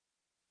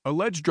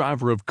Alleged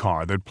driver of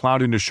car that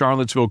plowed into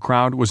Charlottesville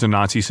crowd was a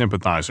Nazi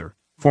sympathizer,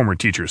 former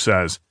teacher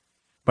says.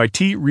 By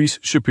T. Rees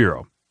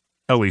Shapiro,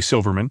 Ellie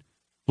Silverman,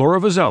 Laura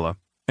Vozzella,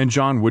 and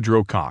John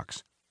Woodrow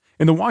Cox.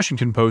 In the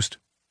Washington Post,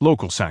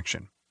 local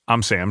section.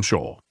 I'm Sam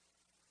Scholl.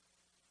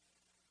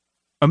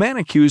 A man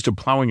accused of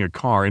plowing a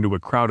car into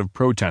a crowd of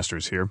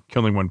protesters here,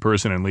 killing one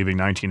person and leaving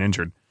 19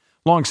 injured,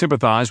 long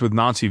sympathized with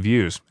Nazi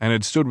views and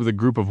had stood with a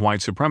group of white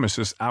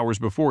supremacists hours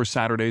before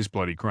Saturday's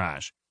bloody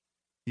crash.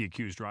 The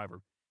accused driver,